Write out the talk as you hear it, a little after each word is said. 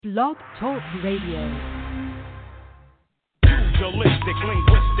Blog Talk Radio. Pugilistic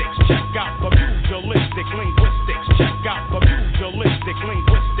linguistics, check out the pugilistic linguistics, check out the pugilistic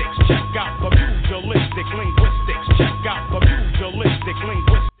linguistics, check out the pugilistic linguistics, check out the pugilistic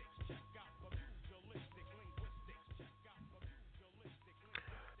linguistics.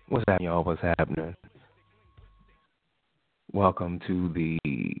 What's happening, y'all? What's happening? Welcome to the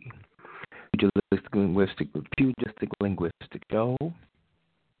Pugilistic Show.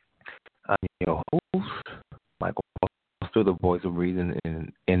 I'm your host, Michael Foster, the voice of reason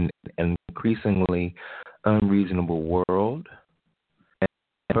in an increasingly unreasonable world. And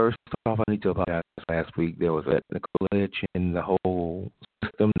first off, I need to apologize. Last week there was a technical glitch in the whole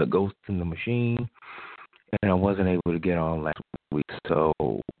system, the ghost in the machine, and I wasn't able to get on last week. So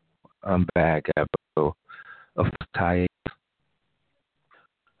I'm back after a tie.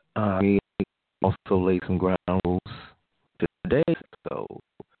 I also laid some ground rules today, so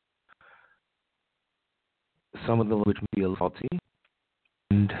some of them which may be a little faulty,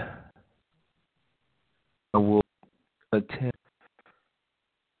 and I will attempt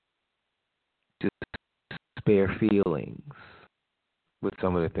to spare feelings with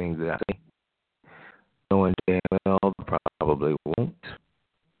some of the things that I say, knowing damn well I probably won't.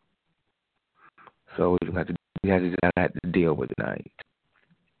 So we have to deal with it tonight.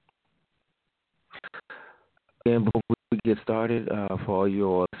 And before we get started, for all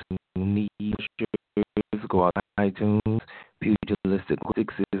your needs, go out to iTunes. Pugilistic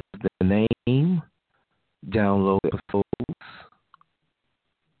Linguistics is the name. Download episodes.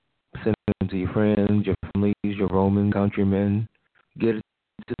 Send them to your friends, your families, your Roman countrymen. Get it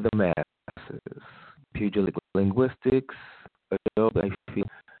to the masses. Pugilistic Linguistics, a show that I feel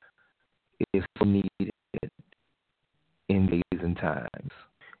is so needed in days and times.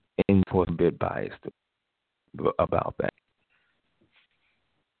 And for a bit biased about that.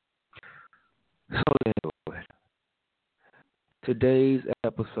 So anyway, today's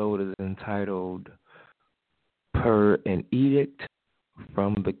episode is entitled Per an Edict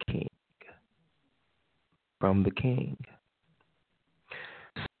from the King. From the King.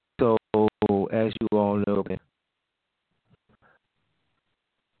 So, as you all know, has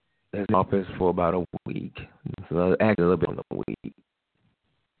been in office for about a week. So actually a little bit on a week.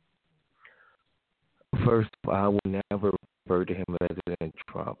 First, I will never refer to him as President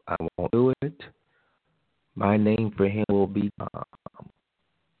Trump. I won't do it. My name for him will be Tom.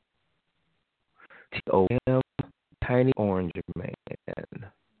 T-O-M, Tiny Orange Man.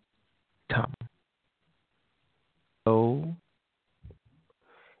 Tom. So,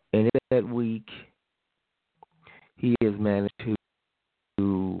 and in that week, he has managed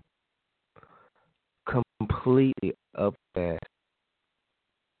to completely upset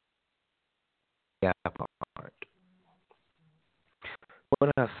the apart.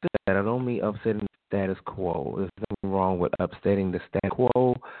 When I said I don't mean upsetting the status quo. There's nothing wrong with upsetting the status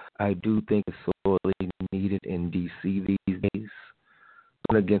quo. I do think it's sorely needed in D.C. these days.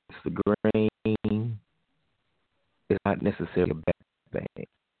 Going against the grain is not necessarily a bad thing.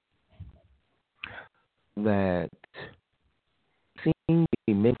 That seems to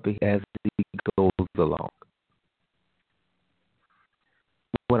be meant as he goes along.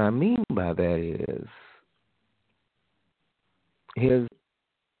 What I mean by that is his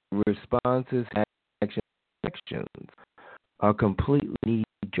responses, actions are completely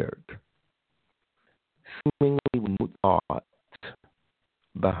knee-jerk, seemingly with no thought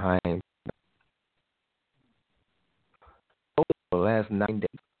behind them. Over the last 9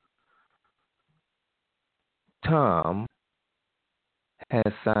 days, Tom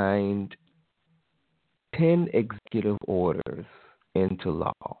has signed 10 executive orders into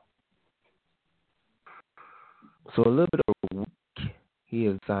law. So a little bit of a week, he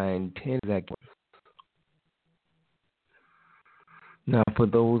has signed 10 executive orders. Now, for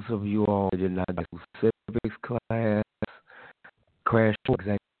those of you all that did not do civics class, crash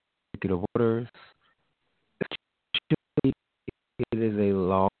executive orders, it is a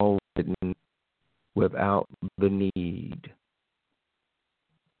law written without the need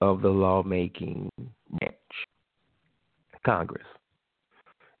of the lawmaking branch, Congress.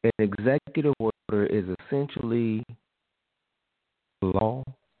 An executive order is essentially law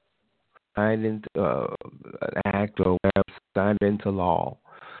signed into an act or whatever signed into law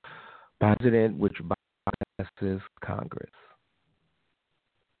by the president, which bypasses Congress.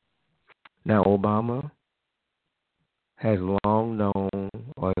 Now, Obama has long known,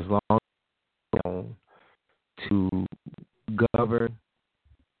 or has long known, to govern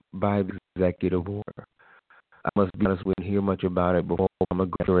by the executive order. I must be honest, we didn't hear much about it before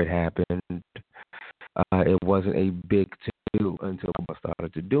Obama. After it happened, it wasn't a big to-do until Obama started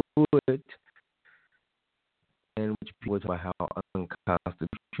to do it, and which people talk about how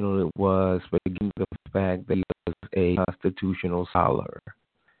unconstitutional it was, but given the fact that he was a constitutional scholar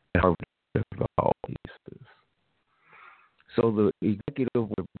at Harvard of all places. So the executive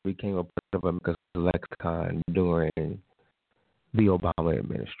order became a part of America's lexicon during the Obama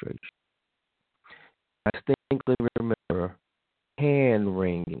administration. I distinctly remember hand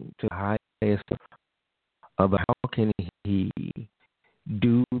wringing to the highest about how can he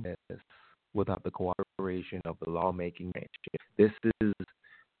do this without the cooperation of the lawmaking branch. This is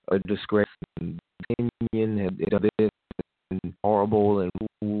a disgrace. Opinion and this and horrible and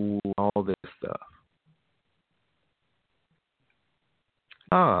all this stuff.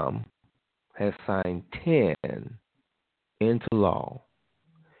 Tom has signed 10 into law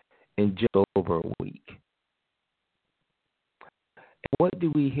in just over a week. And what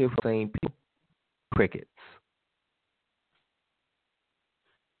do we hear from the same people? Crickets.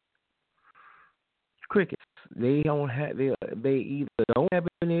 Crickets. They don't have. They either don't have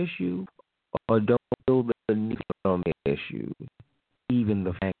an issue or don't feel the need on the issue. Even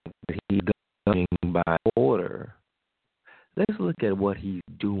the fact that he's going by order. Let's look at what he's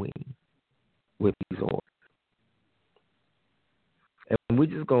doing with these orders. And we're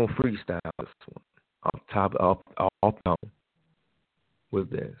just going to freestyle this one off with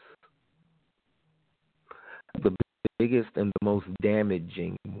this. The biggest and the most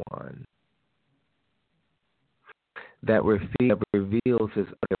damaging one that reveals his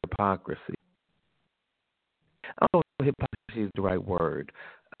utter hypocrisy. I don't know if hypocrisy is the right word.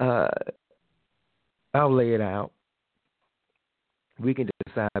 I'll lay it out. We can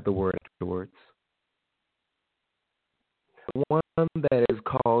decide the word afterwards. The one that has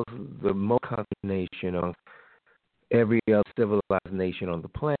caused the most consternation of every other civilized nation on the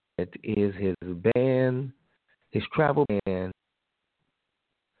planet is his ban, his travel ban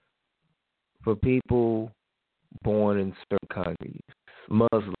for people born in certain countries,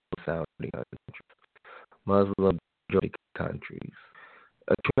 Muslim-sounding countries, Muslim-majority countries.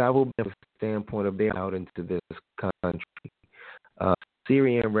 A travel ban from the standpoint of they're out into this country.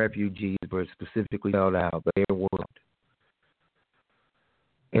 Syrian refugees were specifically held out, but they were not.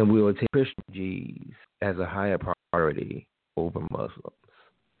 And we will take Christian refugees as a higher priority over Muslims.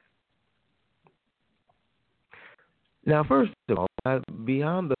 Now, first of all,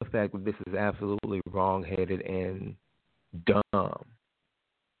 beyond the fact that this is absolutely wrong-headed and dumb,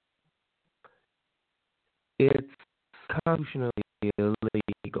 it's constitutionally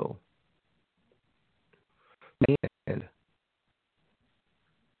illegal. And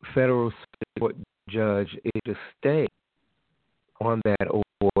federal court judge is to stay on that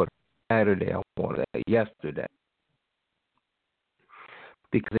order Saturday, yesterday,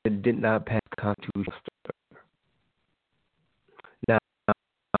 because it did not pass constitutional. Now,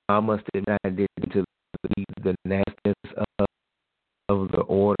 I must admit I didn't to the nastiness of the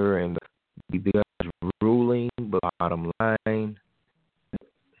order and the judge ruling, but bottom line,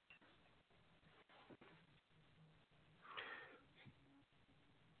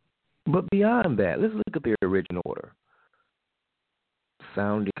 but beyond that, let's look at the original order.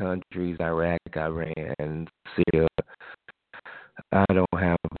 Sounding countries, Iraq, Iran, Syria. I don't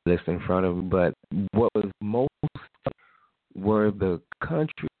have a list in front of me, but what was most were the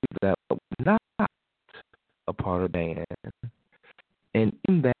countries that were not a part of the ban. And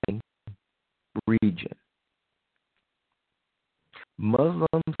in that region,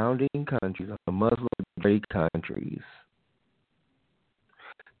 Muslim-sounding countries, Muslim-majority countries,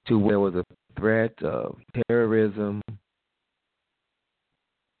 to where there was a threat of terrorism,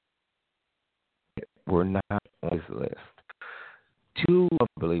 were not on this list. Two, I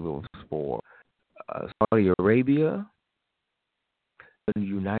believe it was four, Saudi Arabia, the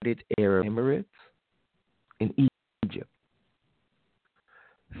United Arab Emirates, and Egypt.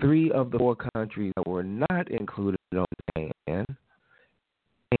 Three of the four countries that were not included on the ban,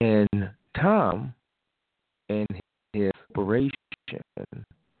 and Tom and his operation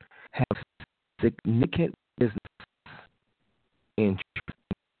have significant business interests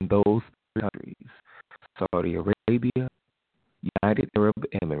in those countries: Saudi Arabia, United Arab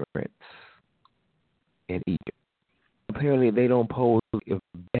Emirates, and Egypt. Apparently, they don't pose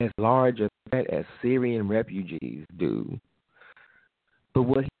as large a threat as Syrian refugees do. But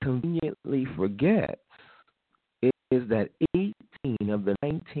what he conveniently forgets is that 18 of the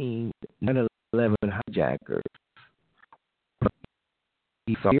 19 9/11 hijackers were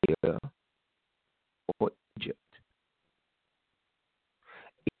from Syria or Egypt.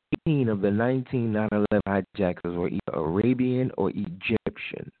 18 of the 19 9/11 hijackers were either Arabian or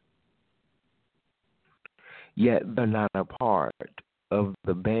Egyptian. Yet they're not a part of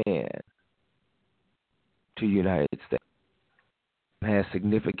the ban to the United States. Has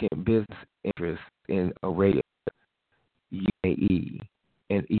significant business interests in Arabia, UAE,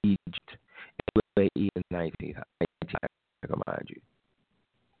 and Egypt, and UAE in 19, mind you.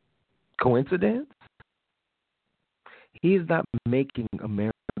 Coincidence? He is not making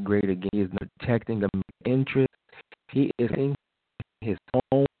America great again. He is not protecting American interests. He is in his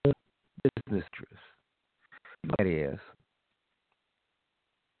own business interests. That is,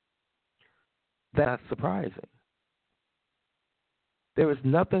 that's surprising. There is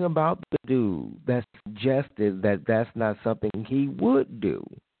nothing about the dude that suggested that that's not something he would do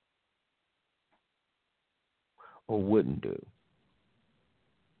or wouldn't do.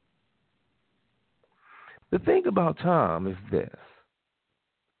 The thing about Tom is this.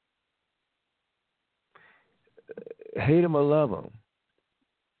 Hate him or love him,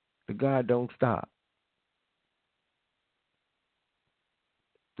 the guy don't stop.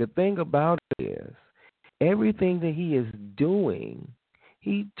 The thing about it is, everything that he is doing,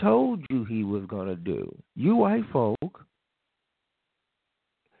 he told you he was going to do. You white folk,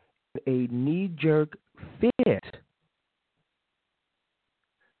 a knee-jerk fit,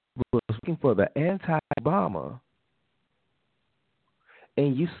 was looking for the anti-Obama,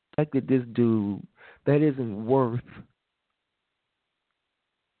 and you selected this dude that isn't worth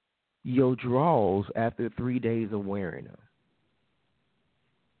your draws after 3 days of wearing them.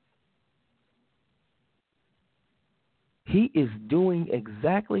 He is doing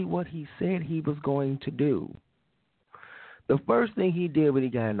exactly what he said he was going to do. The first thing he did when he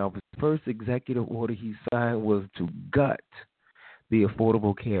got in office, the first executive order he signed was to gut the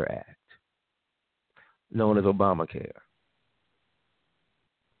Affordable Care Act, known as Obamacare.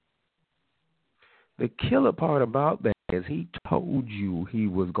 The killer part about that is he told you he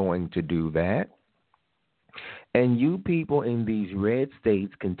was going to do that. And you people in these red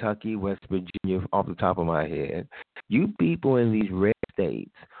states, Kentucky, West Virginia, off the top of my head, you people in these red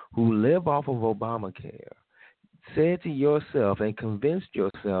states who live off of Obamacare, said to yourself and convinced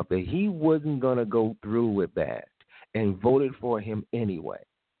yourself that he wasn't going to go through with that and voted for him anyway.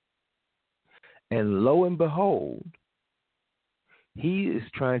 And lo and behold, he is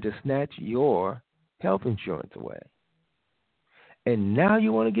trying to snatch your health insurance away. And now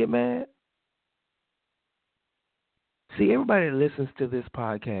you want to get mad? See, everybody that listens to this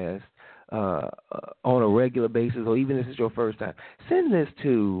podcast on a regular basis, or even if it's your first time, send this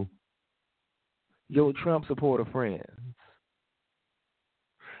to your Trump supporter friends.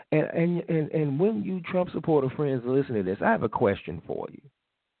 And when you Trump supporter friends listen to this, I have a question for you.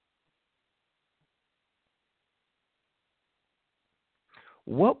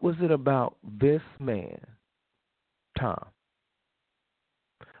 What was it about this man, Tom,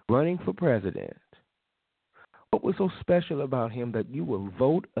 running for president? What was so special about him that you would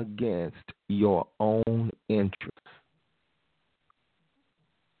vote against your own interests?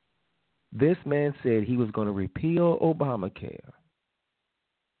 This man said he was going to repeal Obamacare.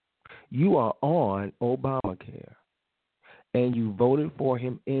 You are on Obamacare, and you voted for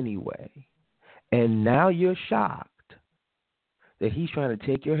him anyway. And now you're shocked that he's trying to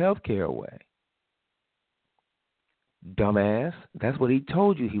take your health care away. Dumbass, that's what he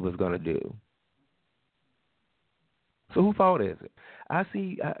told you he was going to do. So whose fault is it? I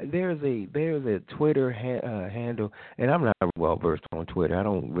see there's a Twitter handle, and I'm not well versed on Twitter. I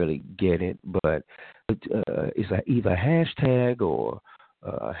don't really get it, but it's either a hashtag or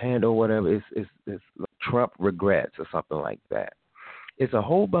a handle, or whatever. It's like Trump regrets or something like that. It's a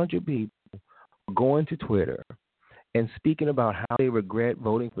whole bunch of people going to Twitter and speaking about how they regret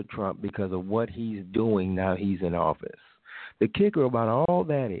voting for Trump because of what he's doing now he's in office. The kicker about all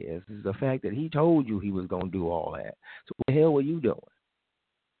that is the fact that he told you he was going to do all that. So what the hell were you doing?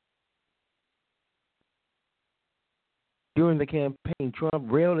 During the campaign, Trump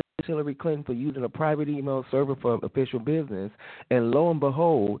railed against Hillary Clinton for using a private email server for official business, and lo and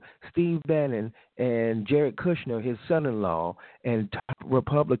behold, Steve Bannon and Jared Kushner, his son-in-law, and top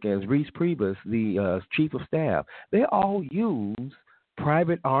Republicans, Reese Priebus, the chief of staff, they all use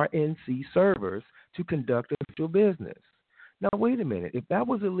private RNC servers to conduct official business. Now, wait a minute. If that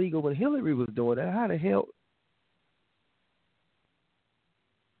was illegal when Hillary was doing that, how the hell?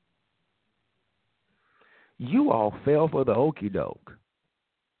 You all fell for the okie doke.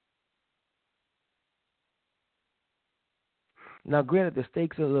 Now, granted, the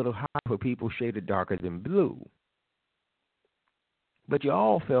stakes are a little high for people shaded darker than blue. But you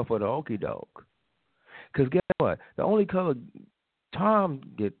all fell for the okie doke. Because guess what? The only color Tom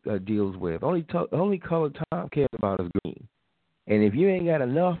deals with, only color Tom cares about is green. And if you ain't got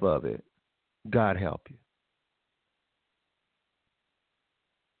enough of it, God help you.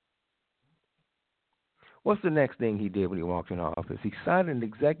 What's the next thing he did when he walked in office? He signed an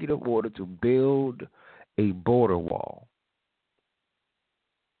executive order to build a border wall.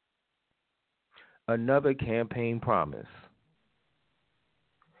 Another campaign promise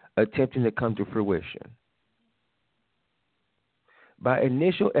attempting to come to fruition. By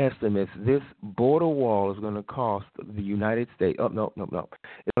initial estimates, this border wall is going to cost the United States, no. It's going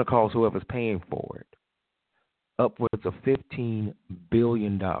to cost whoever's paying for it upwards of $15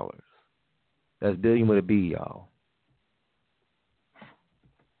 billion. That's billion with a B, y'all.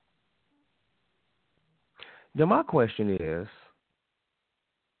 Now, my question is,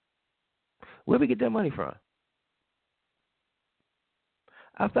 where do we get that money from?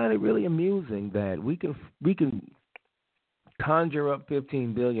 I find it really amusing that we can conjure up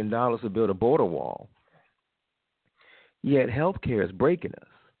 $15 billion to build a border wall, yet healthcare is breaking us.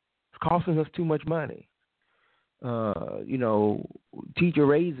 It's costing us too much money. Teacher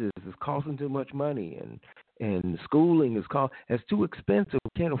raises is costing too much money, and schooling is too expensive.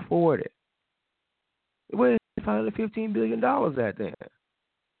 We can't afford it. Where did they find the $15 billion at then?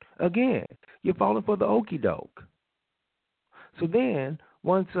 Again, you're falling for the okie doke. So then,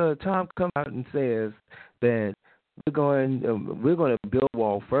 once Tom comes out and says that we're going to build a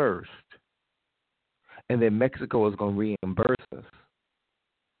wall first, and then Mexico is going to reimburse us.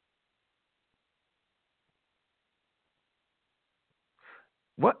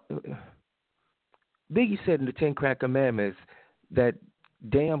 What Biggie said in the 10 Crack Commandments that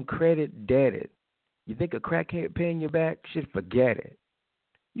damn credit debted. You think a crackhead paying you back? Shit, forget it.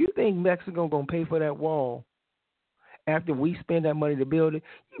 You think Mexico gonna pay for that wall after we spend that money to build it?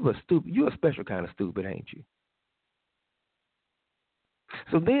 You're a special kind of stupid, ain't you?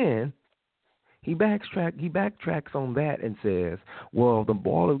 So then he backtracks on that and says, well, the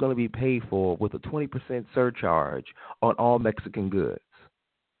wall is going to be paid for with a 20% surcharge on all Mexican goods.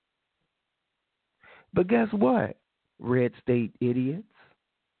 But guess what, red state idiots?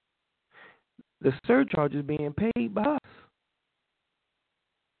 The surcharge is being paid by us.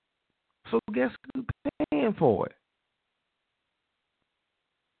 So guess who's paying for it?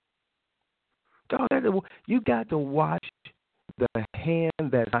 You got to watch the hand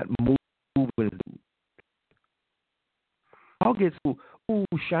that's not moving. I'll get so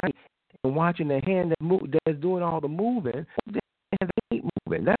shiny and watching the hand that's doing all the moving. The hand that ain't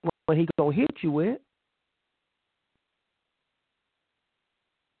moving. That's what he's going to hit you with.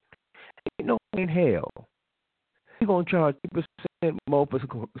 Ain't no way in hell he's going to charge 3% more for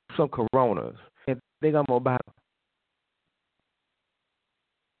some Coronas and think I'm going to buy them.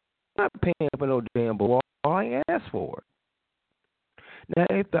 I'm not paying for no damn wall. I ain't asked for it. Now,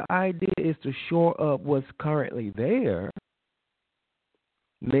 if the idea is to shore up what's currently there,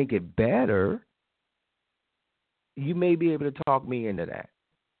 make it better, you may be able to talk me into that.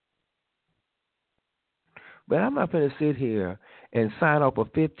 But I'm not going to sit here and sign off a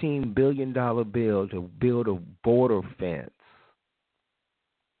 $15 billion bill to build a border fence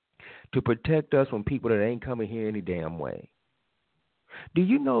to protect us from people that ain't coming here any damn way. Do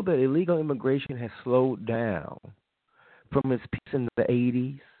you know that illegal immigration has slowed down from its peaks in the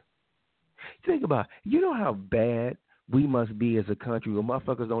 80s? Think about it. You know how bad we must be as a country where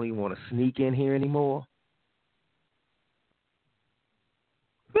motherfuckers don't even want to sneak in here anymore?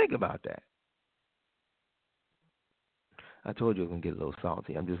 Think about that. I told you I was going to get a little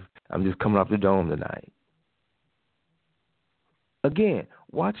salty. I'm just coming off the dome tonight. Again,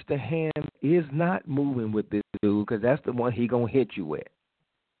 watch the hand is not moving with this dude because that's the one he going to hit you with.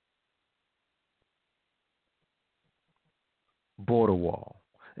 Border wall.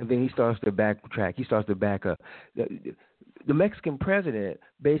 And then he starts to backtrack. He starts to back up. The Mexican president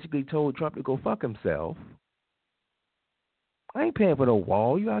basically told Trump to go fuck himself. I ain't paying for no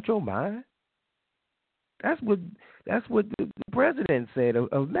wall. You out your mind? That's what the president said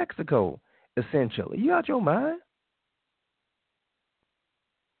of Mexico, essentially. You out your mind?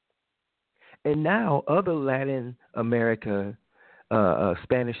 And now other Latin America,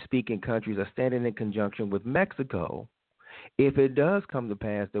 Spanish-speaking countries are standing in conjunction with Mexico. If it does come to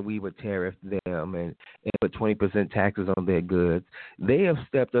pass that we would tariff them and put 20% taxes on their goods, they have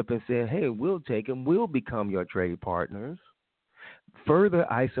stepped up and said, hey, we'll take them. We'll become your trade partners,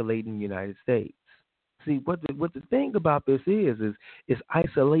 further isolating the United States. See, what the thing about this is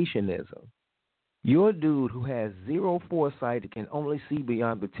isolationism. Your dude who has zero foresight and can only see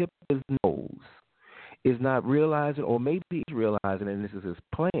beyond the tip of his nose is not realizing, or maybe he's realizing, and this is his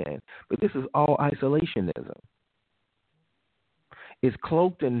plan, but this is all isolationism. It's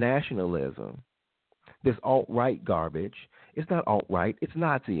cloaked in nationalism. This alt-right garbage. It's not alt-right. It's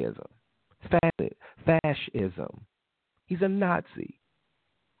Nazism. Fascism. He's a Nazi.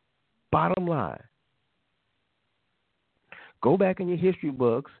 Bottom line. Go back in your history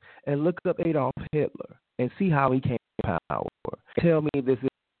books and look up Adolf Hitler and see how he came to power. Tell me this is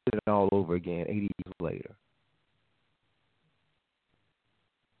all over again 80 years later.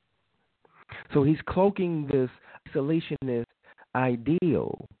 So he's cloaking this isolationist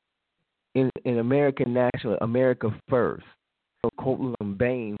ideal in American national, America first. So quoting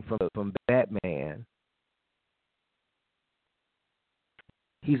Bane from Batman,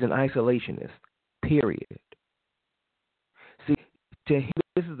 he's an isolationist. Period. See, to him,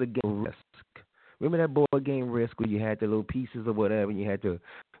 this is a game of Risk. Remember that board game Risk where you had the little pieces or whatever, and you had to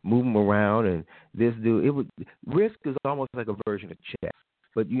move them around, and this dude, Risk is almost like a version of chess,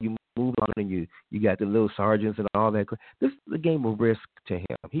 but you move on and you got the little sergeants and all that. This is a game of Risk to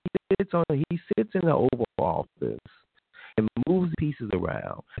him. He sits in the Oval Office and moves pieces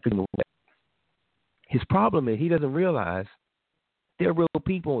around. His problem is he doesn't realize there are real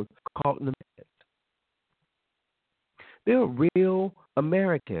people caught in the mess. There are real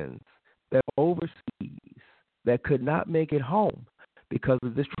Americans that are overseas that could not make it home because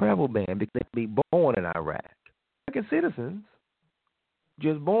of this travel ban, because they be born in Iraq. American citizens,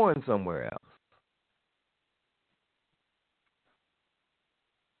 just born somewhere else.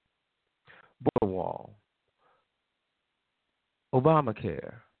 Border wall,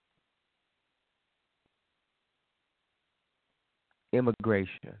 Obamacare,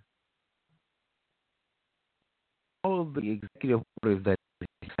 immigration, all of the executive orders that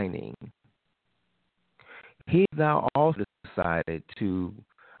he's signing. He's now also decided to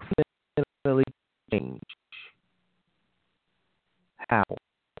fundamentally change how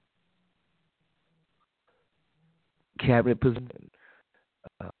cabinet positions,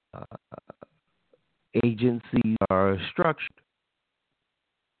 agencies are structured.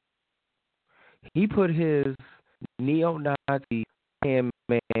 He put his neo-Nazi man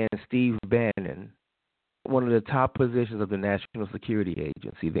Steve Bannon, one of the top positions of the National Security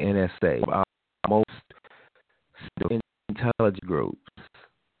Agency, the NSA, our most intelligence groups,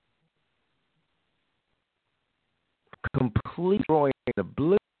 completely destroying and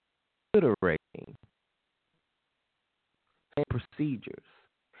obliterating procedures.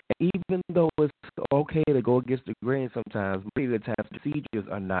 And even though it's okay to go against the grain sometimes, many of the times procedures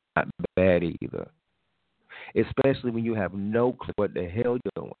are not bad either, especially when you have no clue what the hell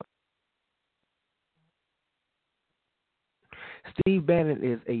you're doing. Steve Bannon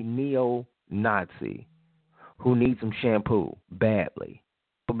is a neo-Nazi who needs some shampoo badly,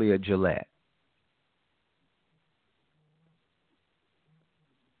 probably a Gillette.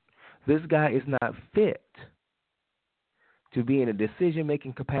 This guy is not fit to be in a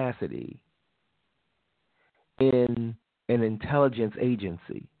decision-making capacity in an intelligence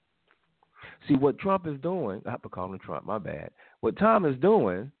agency. See, what Trump is doing, I have to call him Trump, my bad. What Tom is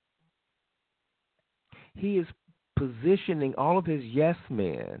doing, he is positioning all of his yes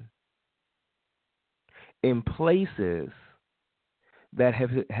men in places that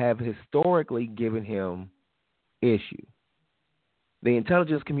have historically given him issue. The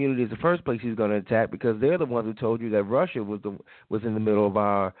intelligence community is the first place he's going to attack because they're the ones who told you that Russia was in the middle of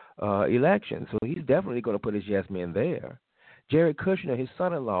our election. So he's definitely going to put his yes men there. Jared Kushner, his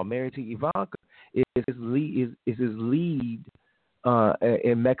son-in-law, married to Ivanka, is his lead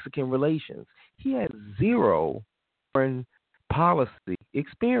in Mexican relations. He has zero foreign policy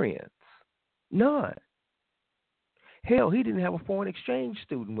experience, none. Hell, he didn't have a foreign exchange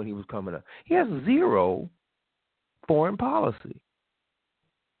student when he was coming up. He has zero foreign policy.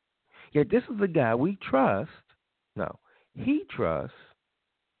 Yet this is the guy we trust. No, he trusts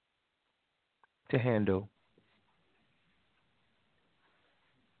to handle.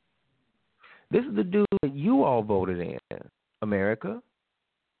 This is the dude that you all voted in, America.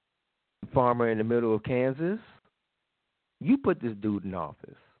 Farmer in the middle of Kansas. You put this dude in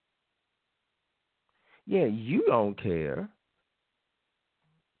office. Yeah, you don't care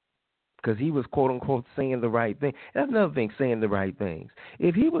because he was quote unquote saying the right thing. That's another thing, saying the right things.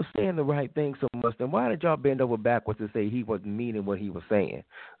 If he was saying the right thing so much, then why did y'all bend over backwards and say he wasn't meaning what he was saying?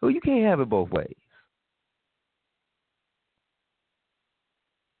 Well, you can't have it both ways.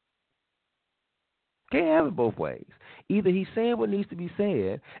 Can't have it both ways. Either he's saying what needs to be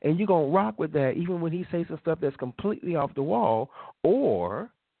said, and you're going to rock with that even when he says some stuff that's completely off the wall, or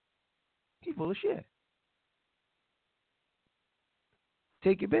he's full of shit.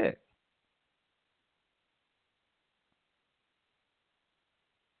 Take your pick.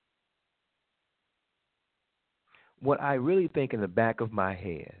 What I really think in the back of my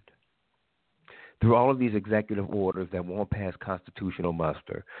head, through all of these executive orders that won't pass constitutional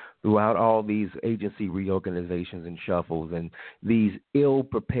muster, throughout all these agency reorganizations and shuffles and these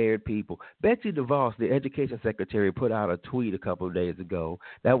ill-prepared people. Betsy DeVos, the education secretary, put out a tweet a couple of days ago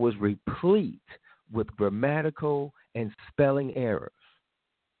that was replete with grammatical and spelling errors.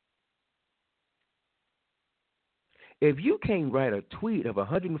 If you can't write a tweet of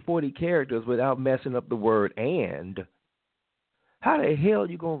 140 characters without messing up the word "and," how the hell are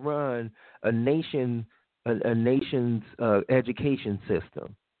you gonna run a nation's education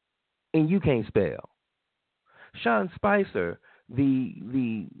system and you can't spell? Sean Spicer,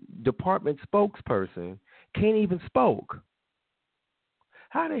 the department spokesperson, can't even spoke.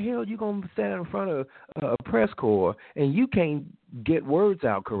 How the hell are you gonna stand in front of a press corps and you can't get words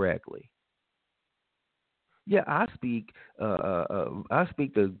out correctly? Yeah, I speak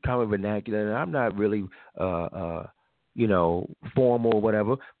the common vernacular, and I'm not really formal or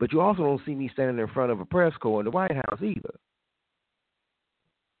whatever. But you also don't see me standing in front of a press corps in the White House either.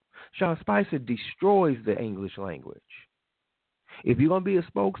 Sean Spicer destroys the English language. If you're gonna be a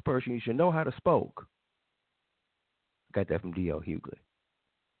spokesperson, you should know how to spoke. Got that from D.L. Hughley.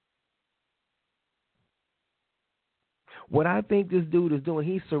 What I think this dude is doing,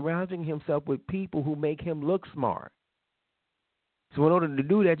 he's surrounding himself with people who make him look smart. So in order to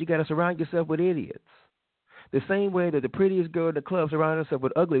do that, you got to surround yourself with idiots. The same way that the prettiest girl in the club surrounds herself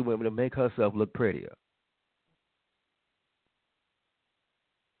with ugly women to make herself look prettier.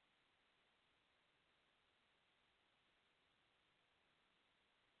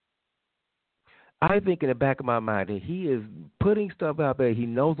 I think in the back of my mind that he is putting stuff out there he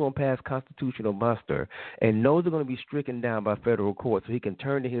knows won't pass constitutional muster and knows they're going to be stricken down by federal court, so he can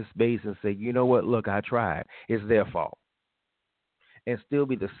turn to his base and say, you know what, look, I tried. It's their fault. And still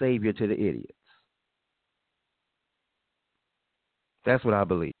be the savior to the idiots. That's what I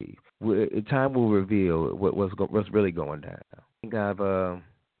believe. Time will reveal what's really going down. I think I've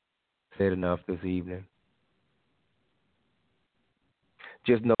said enough this evening.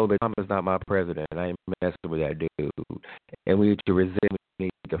 Just know that Trump is not my president. I ain't messing with that dude. And we need to resist. We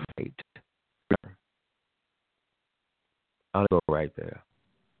need to fight. I'll go right there.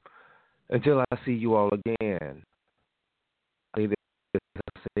 Until I see you all again, I say this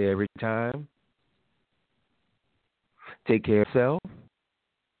I say every time. Take care of yourself,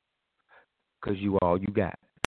 because you all you got.